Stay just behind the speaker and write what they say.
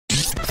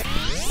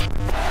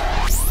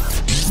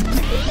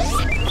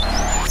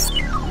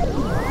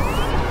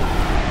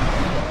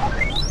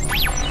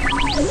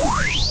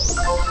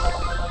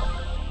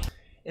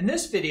In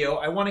this video,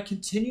 I want to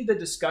continue the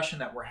discussion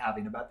that we're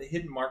having about the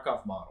hidden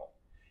Markov model.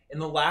 In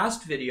the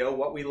last video,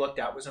 what we looked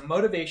at was a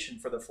motivation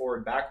for the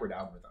forward-backward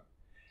algorithm.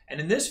 And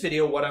in this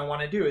video, what I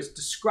want to do is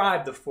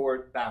describe the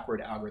forward-backward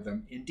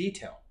algorithm in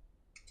detail.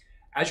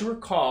 As you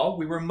recall,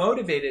 we were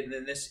motivated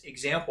in this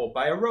example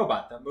by a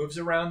robot that moves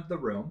around the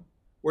room,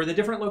 where the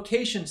different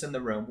locations in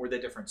the room were the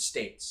different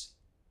states.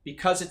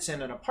 Because it's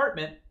in an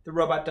apartment, the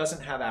robot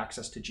doesn't have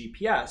access to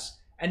GPS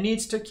and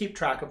needs to keep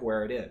track of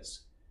where it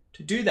is.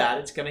 To do that,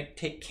 it's going to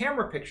take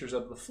camera pictures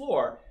of the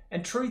floor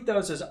and treat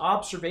those as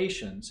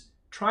observations,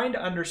 trying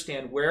to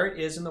understand where it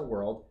is in the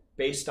world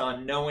based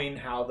on knowing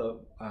how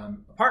the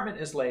apartment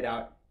is laid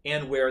out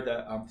and where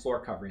the floor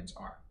coverings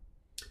are.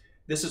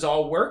 This is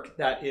all work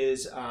that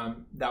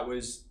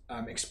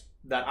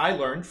I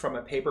learned from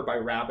a paper by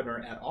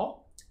Rabiner et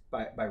al.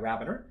 by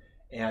Rabiner,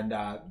 and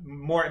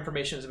more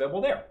information is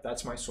available there.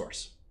 That's my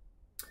source.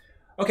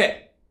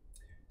 Okay,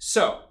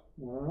 so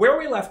where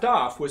we left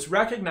off was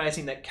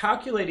recognizing that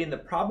calculating the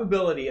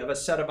probability of a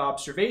set of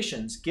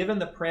observations given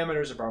the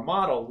parameters of our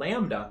model,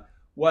 lambda,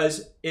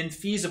 was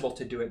infeasible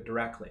to do it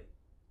directly.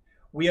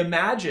 We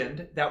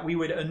imagined that we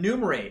would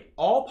enumerate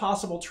all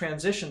possible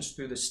transitions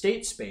through the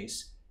state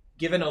space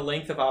given a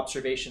length of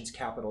observations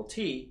capital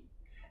T,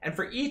 and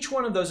for each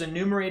one of those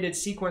enumerated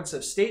sequence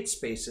of state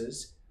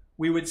spaces,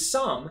 we would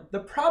sum the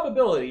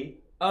probability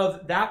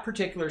of that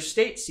particular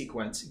state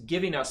sequence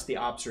giving us the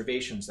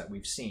observations that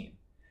we've seen.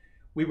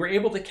 We were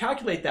able to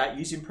calculate that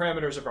using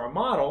parameters of our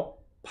model,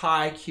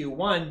 pi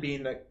q1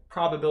 being the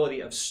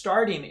probability of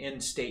starting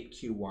in state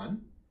q1,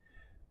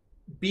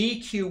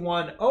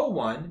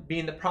 bq1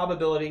 being the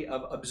probability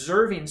of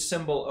observing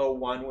symbol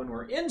 01 when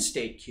we're in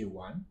state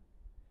q1,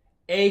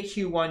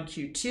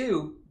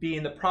 aq1q2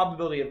 being the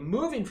probability of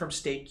moving from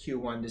state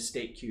q1 to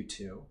state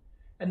q2,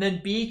 and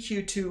then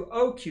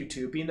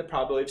bq2oq2 being the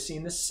probability of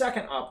seeing the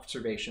second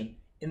observation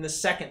in the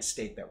second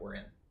state that we're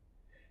in.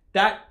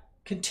 That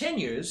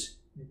continues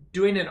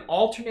doing an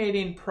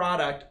alternating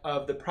product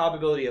of the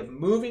probability of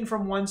moving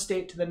from one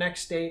state to the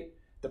next state,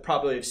 the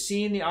probability of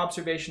seeing the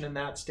observation in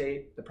that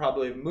state, the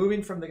probability of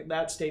moving from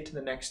that state to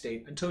the next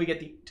state, until we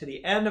get to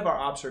the end of our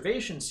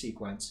observation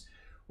sequence,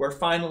 where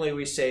finally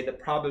we say the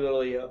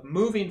probability of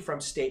moving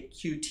from state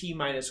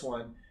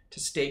qt-1 to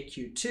state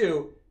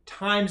q2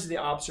 times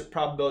the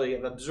probability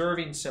of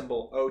observing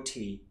symbol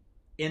ot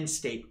in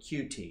state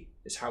qt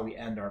is how we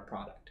end our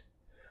product.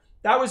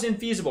 That was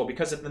infeasible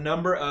because of the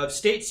number of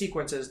state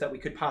sequences that we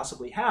could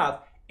possibly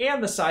have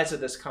and the size of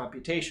this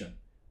computation.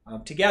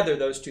 Together,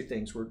 those two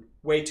things were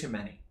way too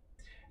many.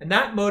 And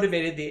that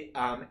motivated the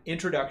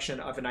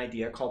introduction of an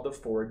idea called the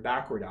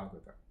forward-backward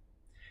algorithm.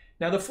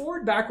 Now, the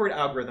forward-backward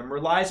algorithm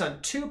relies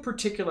on two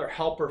particular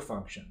helper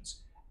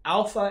functions,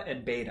 alpha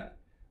and beta.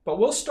 But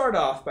we'll start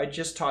off by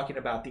just talking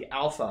about the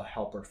alpha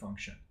helper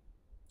function.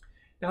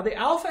 Now, the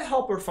alpha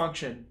helper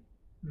function,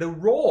 the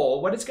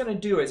role, what it's going to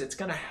do is it's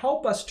going to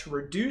help us to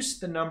reduce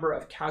the number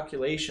of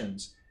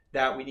calculations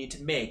that we need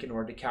to make in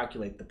order to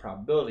calculate the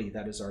probability.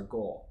 That is our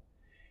goal.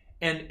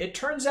 And it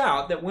turns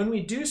out that when we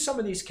do some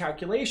of these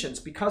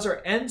calculations, because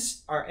our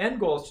end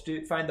goal is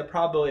to find the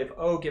probability of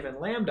O given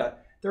lambda,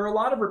 there are a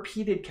lot of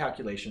repeated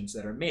calculations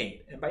that are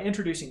made. And by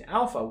introducing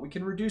alpha, we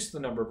can reduce the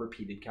number of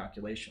repeated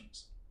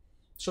calculations.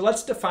 So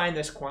let's define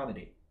this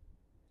quantity.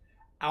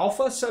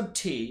 Alpha sub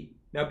t,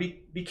 now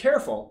be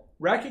careful,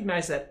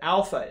 recognize that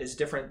alpha is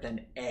different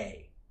than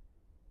A.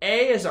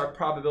 A is our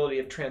probability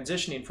of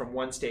transitioning from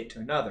one state to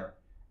another.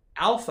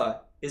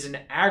 Alpha is an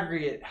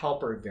aggregate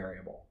helper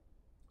variable.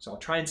 So I'll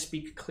try and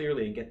speak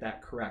clearly and get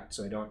that correct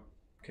so I don't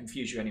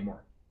confuse you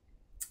anymore.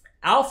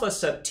 Alpha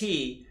sub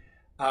t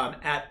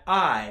at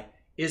I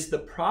is the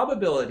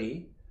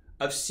probability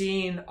of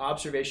seeing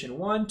observation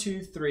 1,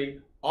 2, 3,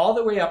 all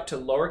the way up to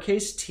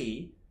lowercase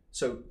t,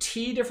 so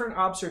t different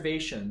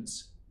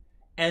observations,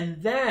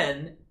 and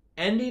then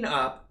ending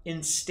up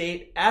in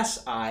state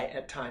si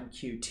at time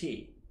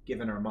qt,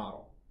 given our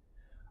model.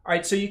 All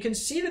right, so you can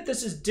see that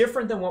this is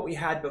different than what we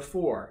had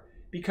before,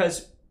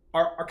 because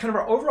our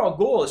overall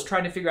goal is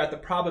trying to figure out the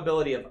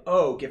probability of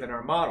O given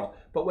our model.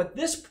 But what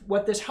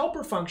this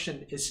helper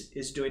function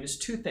is doing is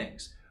two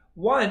things.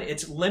 One,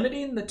 it's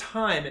limiting the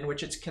time in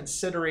which it's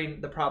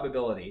considering the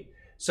probability.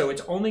 So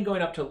it's only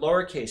going up to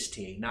lowercase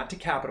t, not to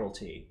capital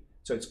T.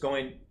 So it's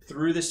going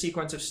through the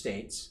sequence of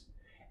states.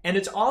 And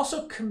it's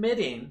also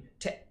committing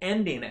to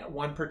ending at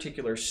one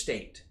particular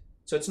state.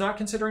 So it's not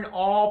considering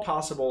all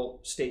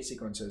possible state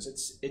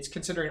sequences. It's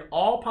considering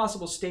all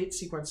possible state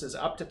sequences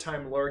up to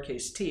time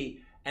lowercase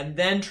t, and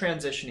then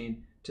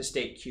transitioning to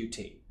state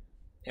qt.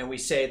 And we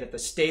say that the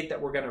state that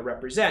we're going to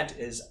represent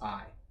is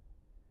I.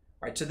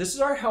 All right, so this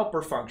is our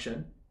helper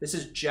function. This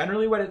is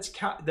generally what it's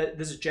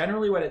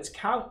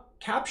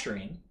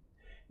capturing.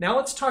 Now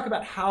let's talk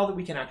about how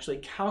we can actually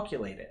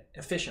calculate it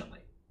efficiently.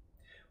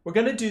 We're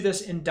going to do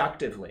this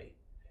inductively.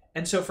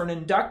 And so for an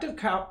inductive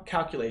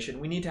calculation,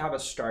 we need to have a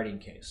starting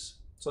case.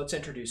 So let's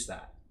introduce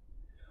that.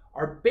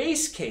 Our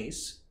base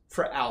case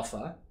for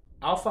alpha,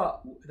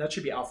 that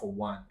should be alpha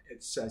 1.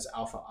 It says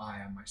alpha I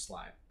on my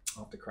slide.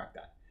 I'll have to correct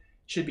that.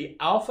 It should be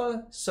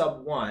alpha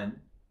sub 1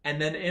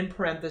 and then in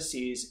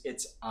parentheses,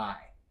 it's I.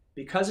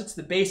 Because it's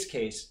the base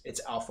case,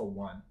 it's alpha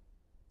 1.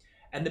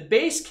 And the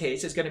base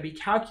case is going to be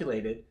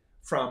calculated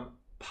from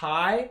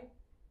pi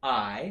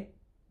I,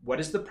 what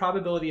is the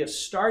probability of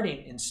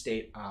starting in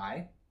state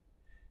I,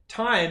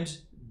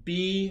 times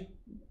BI01,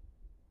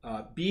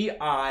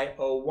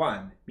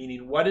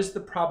 meaning what is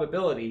the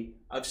probability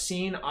of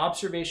seeing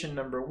observation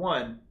number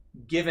 1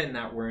 given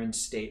that we're in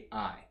state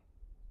I.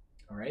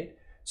 All right,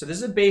 so this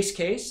is a base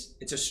case.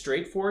 It's a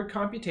straightforward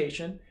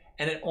computation,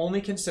 and it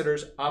only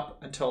considers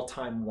up until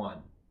time 1.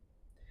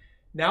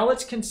 Now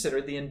let's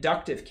consider the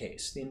inductive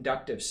case, the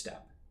inductive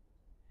step.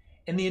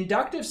 In the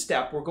inductive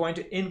step, we're going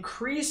to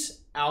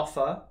increase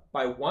alpha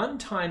by 1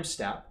 time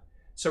step.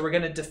 So we're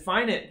going to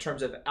define it in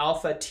terms of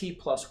alpha t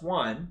plus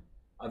 1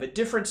 of a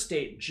different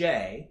state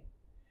j.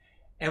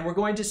 And we're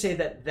going to say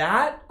that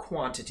that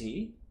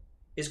quantity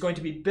is going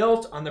to be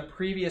built on the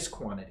previous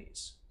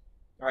quantities.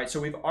 All right, so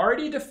we've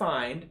already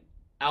defined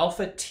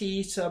alpha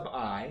t sub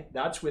I.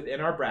 That's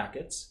within our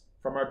brackets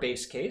from our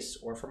base case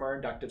or from our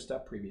inductive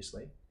step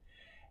previously.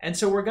 And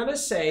so we're going to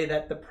say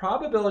that the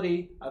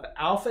probability of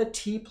alpha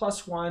t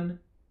plus 1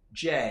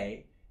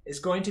 j is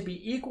going to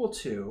be equal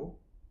to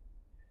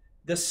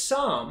the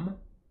sum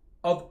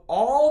of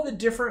all the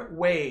different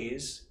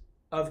ways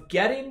of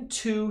getting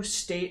to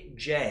state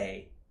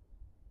j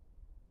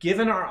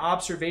given our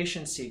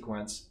observation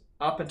sequence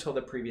up until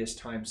the previous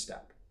time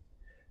step.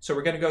 So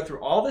we're going to go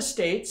through all the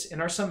states in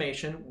our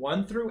summation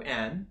 1 through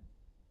n.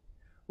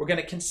 We're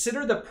going to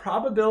consider the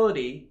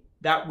probability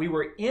that we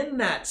were in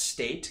that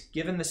state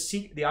given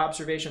the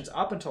observations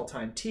up until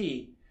time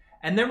t,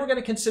 and then we're going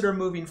to consider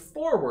moving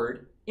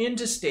forward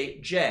into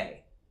state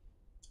j.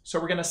 So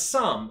we're going to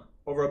sum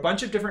over a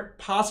bunch of different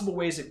possible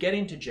ways of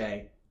getting to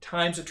j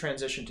times the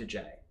transition to j.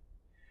 And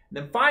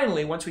then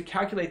finally, once we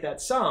calculate that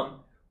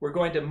sum, we're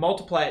going to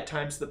multiply it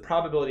times the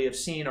probability of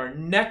seeing our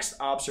next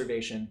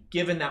observation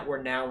given that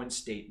we're now in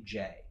state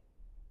j.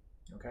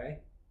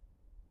 Okay?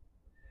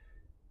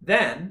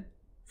 Then,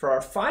 for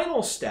our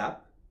final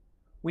step,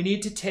 we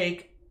need to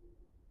take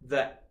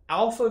the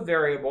alpha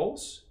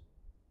variables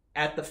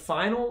at the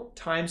final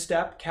time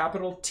step,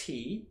 capital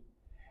T,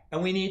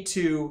 and we need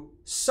to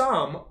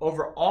sum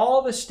over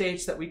all the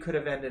states that we could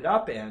have ended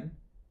up in,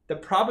 the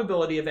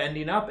probability of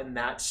ending up in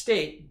that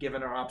state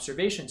given our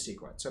observation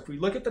sequence. So if we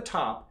look at the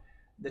top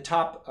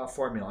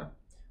formula,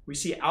 we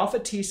see alpha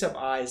t sub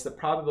I is the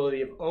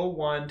probability of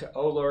O1 to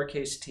O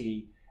lowercase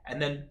t,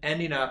 and then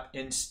ending up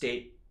in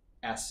state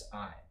Si.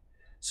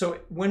 So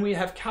when we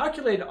have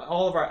calculated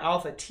all of our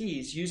alpha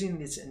t's using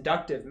this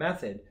inductive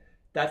method,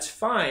 that's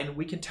fine.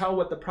 We can tell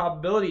what the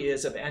probability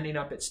is of ending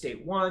up at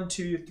state 1,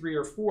 2, 3,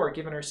 or 4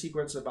 given our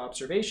sequence of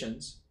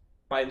observations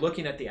by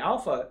looking at the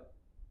alpha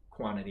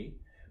quantity.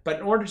 But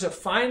in order to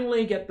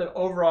finally get the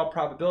overall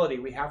probability,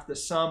 we have to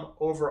sum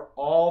over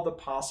all the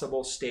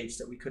possible states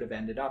that we could have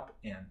ended up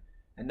in.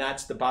 And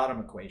that's the bottom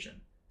equation,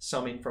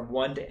 summing from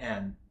 1 to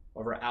n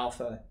over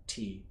alpha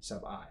t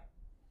sub I.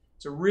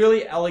 It's a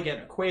really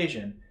elegant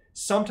equation.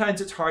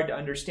 Sometimes it's hard to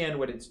understand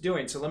what it's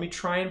doing, so let me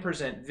try and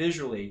present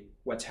visually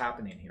what's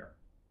happening here.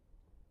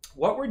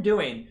 What we're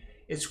doing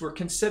is we're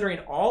considering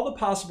all the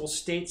possible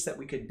states that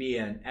we could be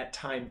in at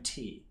time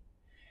t.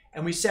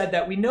 And we said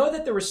that we know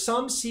that there was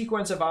some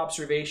sequence of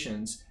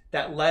observations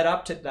that led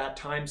up to that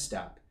time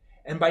step.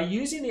 And by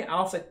using the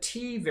alpha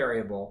t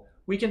variable,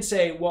 we can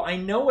say, well, I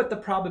know what the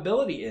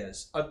probability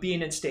is of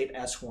being in state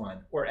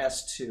S1 or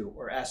S2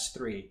 or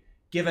S3,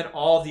 given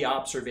all of the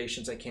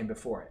observations that came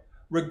before it.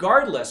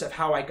 Regardless of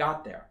how I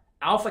got there,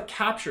 alpha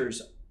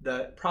captures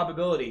the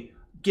probability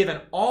given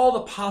all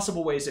the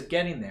possible ways of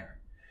getting there.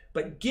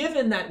 But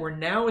given that we're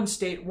now in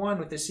state 1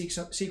 with this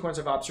sequence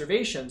of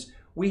observations,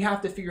 we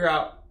have to figure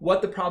out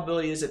what the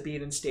probability is of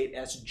being in state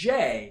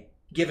Sj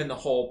given the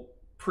whole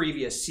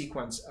previous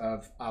sequence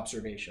of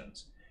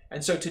observations.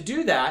 And so to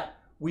do that,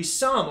 we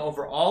sum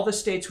over all the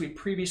states we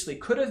previously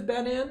could have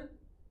been in,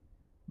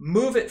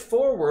 move it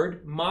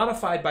forward,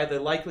 modified by the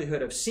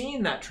likelihood of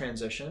seeing that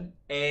transition.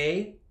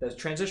 The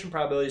transition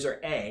probabilities are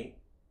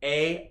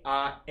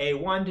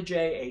A1 to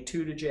J, A2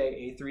 to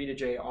J, A3 to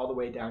J, all the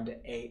way down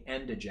to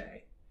AN to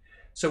J.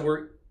 So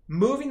we're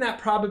moving that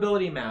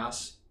probability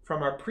mass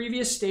from our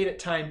previous state at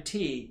time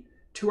t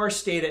to our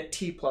state at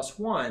t plus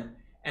 1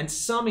 and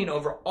summing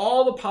over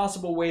all the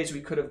possible ways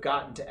we could have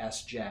gotten to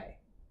Sj,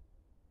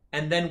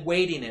 and then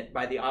weighting it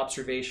by the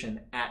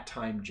observation at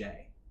time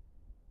j.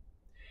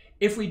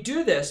 If we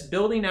do this,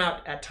 building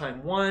out at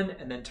time 1,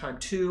 and then time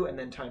 2, and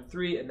then time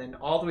 3, and then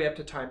all the way up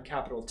to time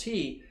capital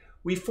T,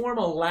 we form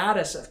a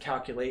lattice of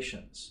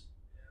calculations,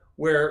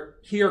 where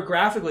here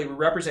graphically we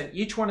represent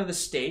each one of the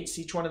states,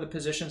 each one of the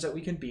positions that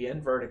we can be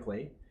in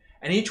vertically,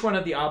 and each one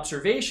of the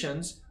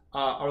observations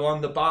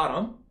along the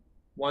bottom,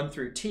 1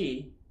 through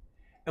T,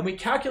 and we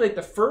calculate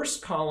the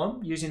first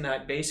column using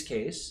that base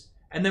case,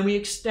 and then we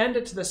extend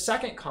it to the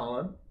second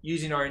column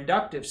using our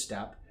inductive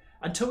step,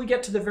 until we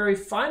get to the very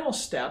final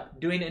step,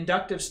 doing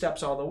inductive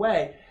steps all the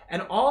way,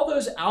 and all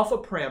those alpha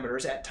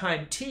parameters at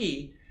time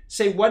t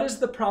say what is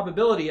the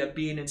probability of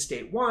being in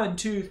state 1,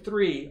 2,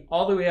 3,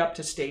 all the way up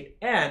to state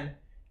n,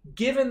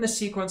 given the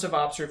sequence of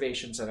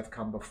observations that have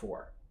come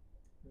before.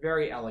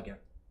 Very elegant.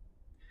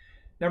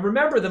 Now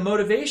remember, the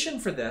motivation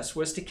for this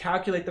was to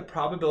calculate the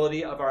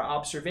probability of our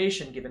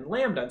observation given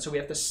lambda, and so we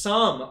have to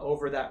sum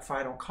over that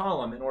final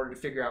column in order to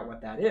figure out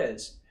what that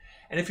is.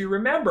 And if you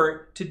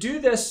remember, to do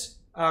this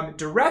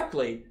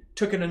directly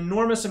took an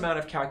enormous amount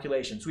of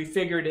calculations. We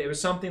figured it was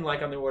something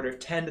like on the order of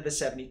 10 to the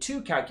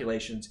 72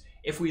 calculations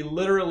if we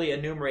literally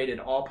enumerated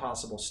all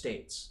possible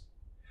states.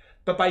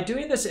 But by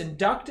doing this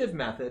inductive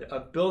method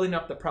of building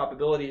up the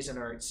probabilities in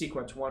our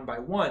sequence one by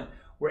one,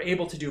 we're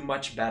able to do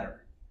much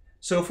better.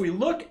 So if we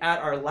look at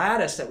our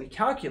lattice that we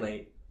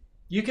calculate,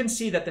 you can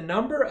see that the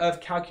number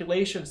of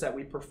calculations that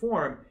we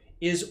perform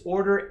is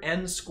order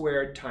n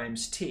squared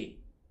times t.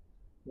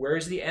 Where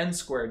is the n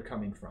squared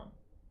coming from?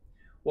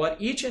 Well,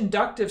 at each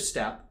inductive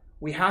step,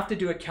 we have to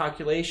do a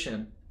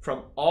calculation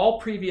from all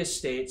previous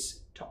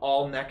states to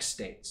all next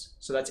states.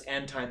 So that's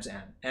n times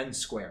n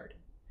squared.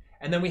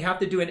 And then we have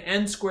to do an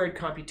n squared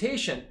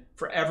computation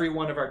for every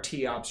one of our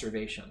t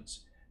observations.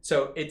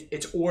 So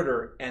it's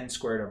order n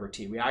squared over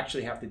t. We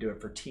actually have to do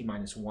it for t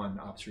minus 1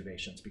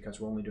 observations because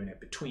we're only doing it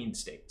between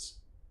states.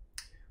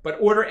 But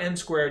order n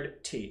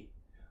squared t.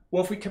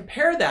 Well, if we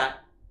compare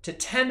that to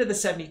 10 to the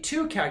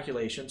 72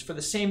 calculations for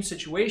the same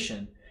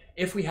situation,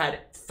 if we had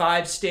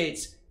 5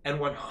 states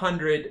and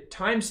 100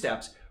 time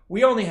steps,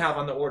 we only have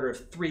on the order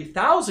of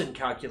 3,000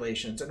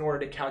 calculations in order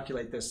to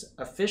calculate this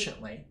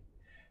efficiently.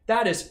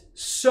 That is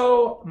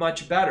so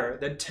much better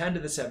than 10 to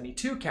the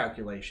 72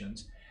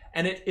 calculations.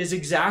 And it is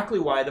exactly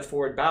why the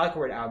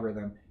forward-backward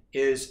algorithm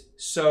is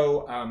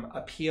so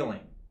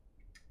appealing.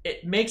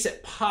 It makes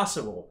it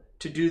possible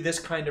to do this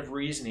kind of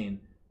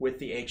reasoning with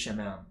the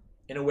HMM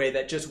in a way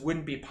that just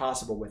wouldn't be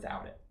possible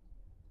without it.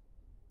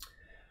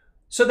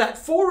 So that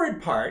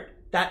forward part,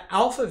 that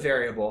alpha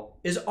variable,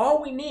 is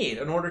all we need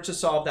in order to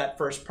solve that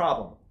first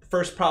problem. The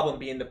first problem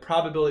being the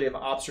probability of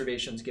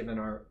observations given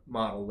our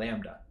model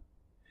lambda.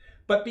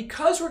 But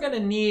because we're going to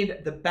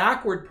need the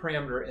backward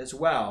parameter as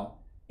well,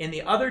 in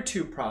the other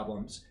two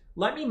problems,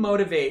 let me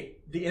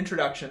motivate the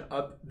introduction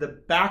of the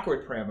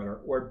backward parameter,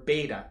 or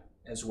beta,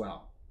 as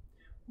well.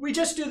 We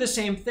just do the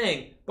same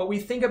thing, but we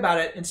think about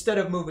it, instead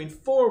of moving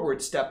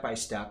forward step by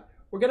step,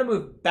 we're going to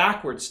move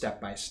backward step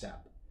by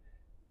step.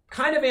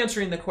 Kind of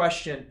answering the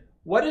question,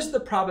 what is the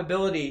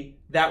probability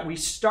that we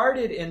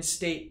started in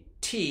state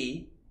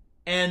t,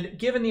 and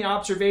given the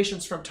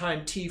observations from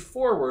time t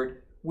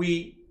forward,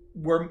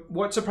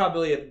 what's the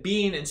probability of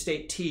being in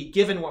state t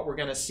given what we're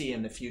going to see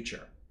in the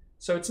future?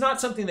 So it's not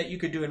something that you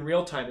could do in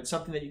real time. It's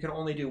something that you can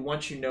only do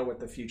once you know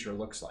what the future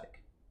looks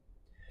like.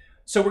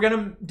 So we're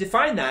going to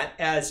define that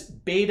as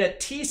beta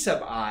t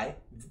sub I,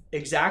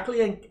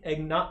 exactly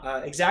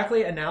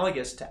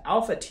analogous to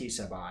alpha t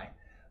sub I,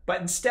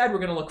 but instead we're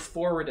going to look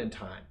forward in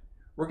time.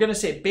 We're going to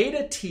say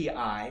beta ti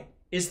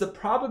is the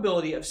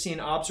probability of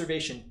seeing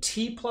observation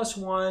t plus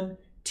 1,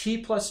 t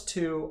plus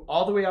 2,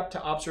 all the way up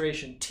to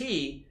observation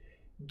t,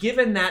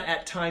 given that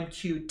at time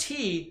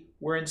qt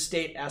we're in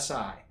state si.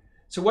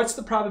 So what's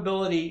the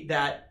probability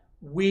that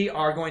we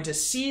are going to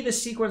see the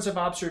sequence of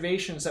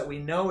observations that we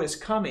know is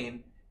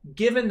coming,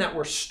 given that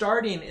we're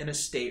starting in a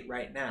state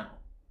right now?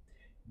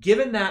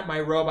 Given that my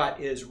robot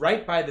is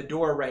right by the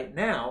door right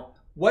now,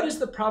 what is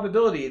the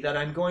probability that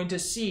I'm going to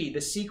see the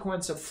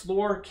sequence of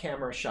floor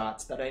camera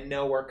shots that I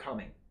know are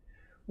coming?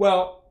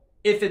 Well,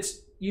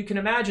 you can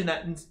imagine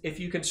that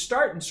if you can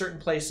start in certain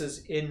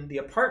places in the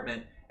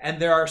apartment,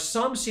 and there are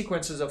some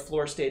sequences of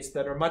floor states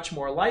that are much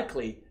more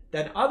likely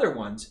than other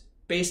ones,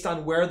 based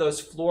on where those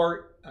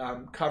floor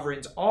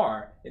coverings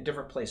are in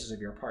different places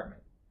of your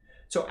apartment.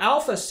 So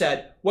alpha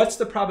said, what's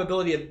the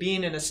probability of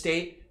being in a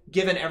state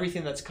given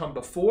everything that's come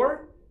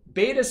before?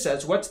 Beta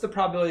says, what's the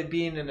probability of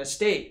being in a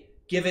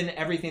state given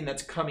everything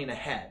that's coming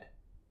ahead?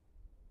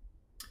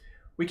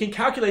 We can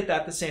calculate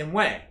that the same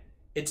way.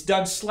 It's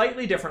done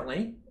slightly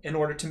differently in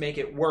order to make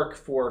it work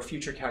for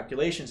future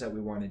calculations that we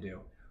want to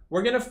do.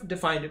 We're going to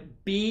define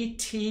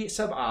bt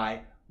sub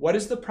I. What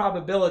is the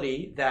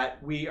probability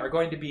that we are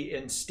going to be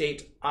in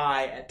state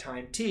I at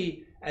time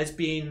t as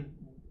being,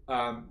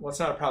 well, it's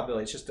not a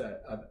probability, it's just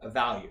a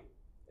value.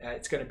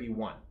 It's going to be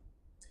 1.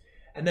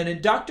 And then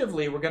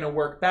inductively, we're going to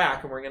work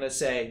back and we're going to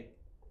say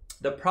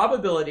the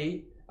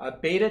probability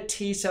of beta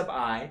t sub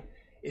I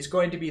is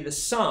going to be the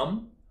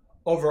sum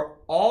over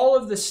all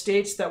of the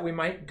states that we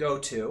might go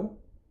to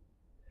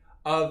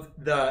of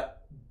the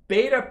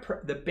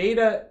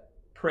beta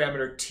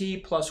parameter t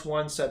plus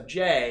 1 sub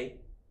j,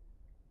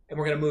 and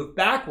we're going to move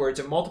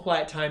backwards and multiply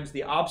it times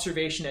the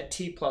observation at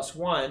t plus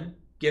 1,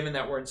 given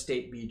that we're in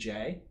state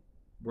bj.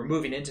 We're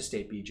moving into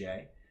state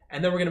bj.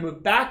 And then we're going to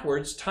move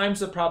backwards times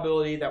the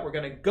probability that we're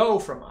going to go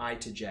from I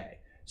to j.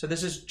 So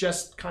this is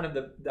just kind of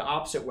the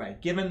opposite way.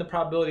 Given the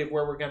probability of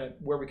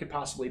where we could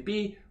possibly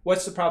be,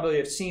 what's the probability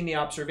of seeing the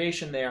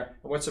observation there,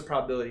 and what's the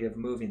probability of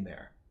moving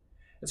there?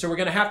 And so we're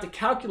going to have to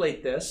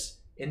calculate this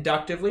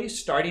inductively,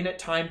 starting at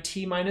time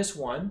t minus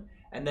 1,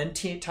 and then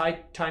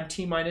time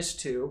t minus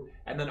 2,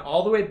 and then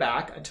all the way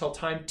back until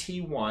time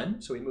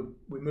t1. So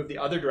we move the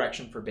other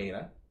direction for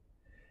beta.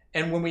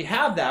 And when we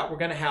have that, we're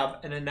going to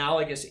have an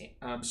analogous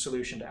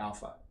solution to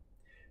alpha.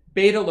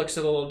 Beta looks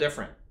a little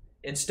different.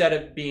 Instead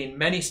of being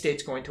many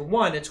states going to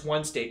one, it's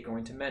one state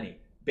going to many.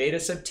 Beta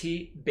sub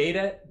t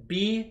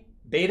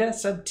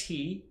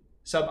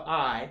sub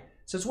I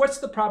says, what's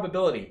the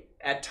probability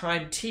at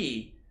time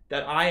t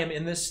that I am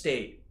in this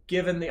state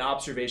given the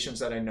observations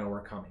that I know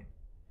are coming?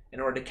 In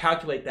order to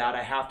calculate that,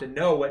 I have to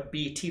know what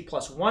bt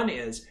plus 1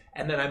 is,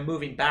 and then I'm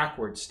moving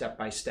backwards step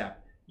by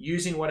step,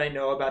 using what I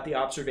know about the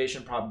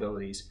observation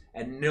probabilities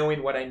and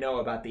knowing what I know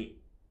about the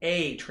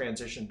A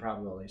transition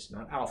probabilities,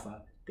 not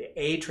alpha, the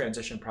A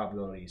transition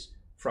probabilities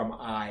from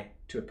I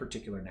to a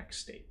particular next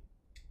state.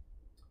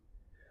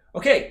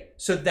 Okay,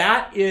 so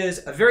that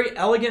is a very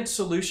elegant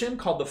solution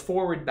called the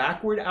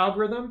forward-backward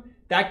algorithm.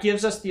 That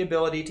gives us the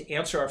ability to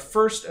answer our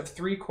first of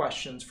 3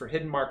 questions for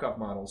hidden Markov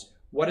models.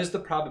 What is the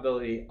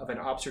probability of an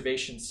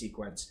observation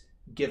sequence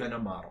given a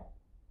model?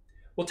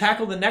 We'll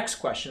tackle the next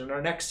question in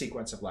our next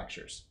sequence of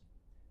lectures.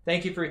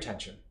 Thank you for your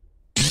attention.